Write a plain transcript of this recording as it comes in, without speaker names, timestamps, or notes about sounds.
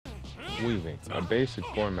Weaving, a basic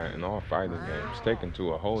format in all fighting games, taken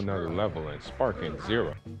to a whole nother level in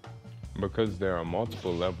SparkingZero, because there are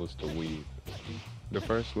multiple levels to weave. The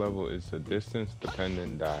first level is the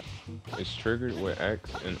distance-dependent dodge. It's triggered with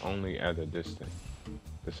X and only at a distance.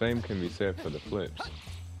 The same can be said for the flips.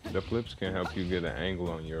 The flips can help you get an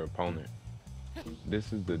angle on your opponent.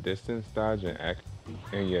 This is the distance dodge and act,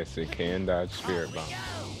 and yes, it can dodge spirit bomb.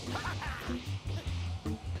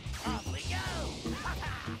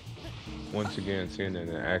 Once again, seeing it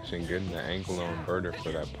in action, getting the angle on Birder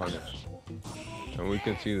for that punish. And we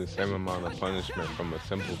can see the same amount of punishment from a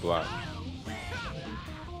simple block.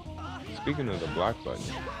 Speaking of the block button,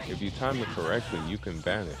 if you time it correctly, you can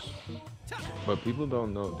vanish. But people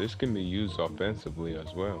don't know this can be used offensively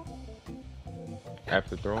as well.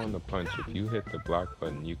 After throwing the punch, if you hit the block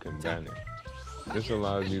button, you can vanish. This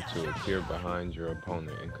allows you to appear behind your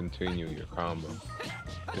opponent and continue your combo.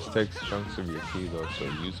 This takes chunks of your ki though, so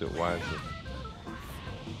use it wisely.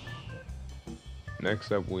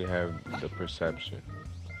 Next up we have the perception.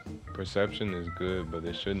 Perception is good, but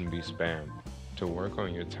it shouldn't be spammed. To work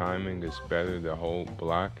on your timing, it's better to hold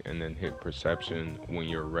block and then hit perception when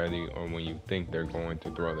you're ready or when you think they're going to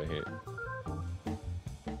throw the hit.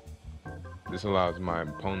 This allows my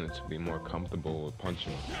opponent to be more comfortable with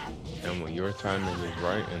punching. And when your timing is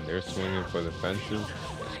right and they're swinging for the fences,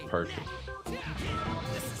 it's perfect.